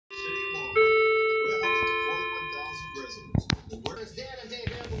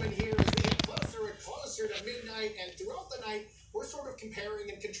night, and throughout the night, we're sort of comparing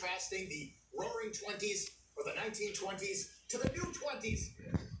and contrasting the roaring 20s or the 1920s to the new 20s.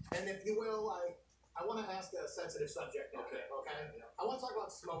 And if you will, I want to ask a sensitive subject now. Okay. I want to talk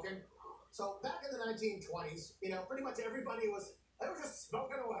about smoking. So back in the 1920s, pretty much everybody they were just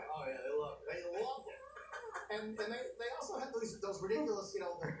smoking away. Oh yeah, they loved it. They loved it. And they also had those ridiculous,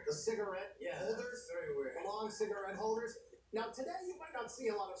 the cigarette holders, very weird, the long cigarette holders. Now today you might not see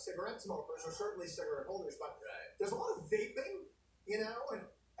a lot of cigarette smokers or certainly cigarette holders, but there's a lot of vaping,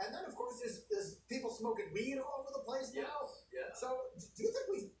 and then of course there's people smoking weed all over the place now. Yeah. So do you think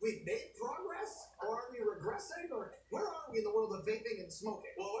we've made progress, or are we regressing, or where are we in the world of vaping and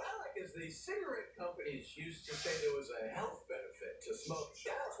smoking? Well, what I like is the cigarette companies used to say there was a health benefit to smoke.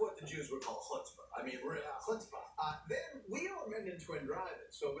 That's what the Jews would call chutzpah. I mean, really. Chutzpah. Then we are men in twin driving,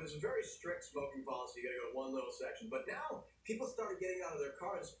 so there's a very strict smoking policy. You got to go to one little section. But now people started getting out of their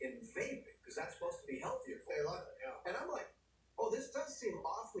cars and vaping because that's supposed to be healthier for you. They love it. Yeah. And I'm like, oh, this does seem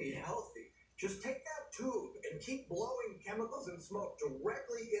awfully healthy. Just take that tube and keep blowing chemicals and smoke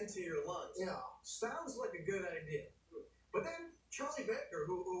directly into your lungs. Yeah. Sounds like a good idea. But then Charlie Baker,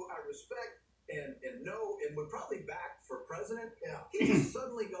 who I respect and know and would probably back for president, he just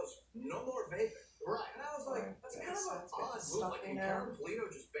suddenly goes, no more vaping. Right. And I was like, that's kind of an odd move. Like, Karen Polito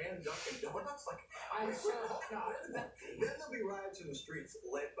just banned Dunkin' Donuts? Like, I sure hope not. Then there'll be riots in the streets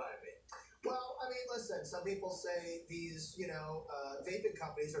led by me. Well, I mean, listen, some people say these, vaping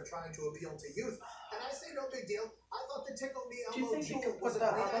companies are trying to appeal to youth. And I say no big deal. I thought the Tickle Me Elmo Do you think you could put the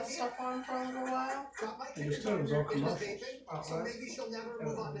other stuff on for a little while? Got my ticket partner into vaping, so maybe she'll never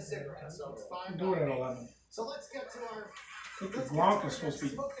move on to cigarettes, so it's fine. Do it at 11. So let's get to our... I think Blanc is supposed to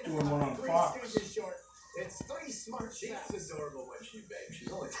be doing one on Fox. It's three smart chefs. She's adorable when she vapes.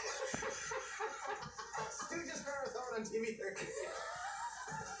 She's only... Stooges Marathon on TV 13.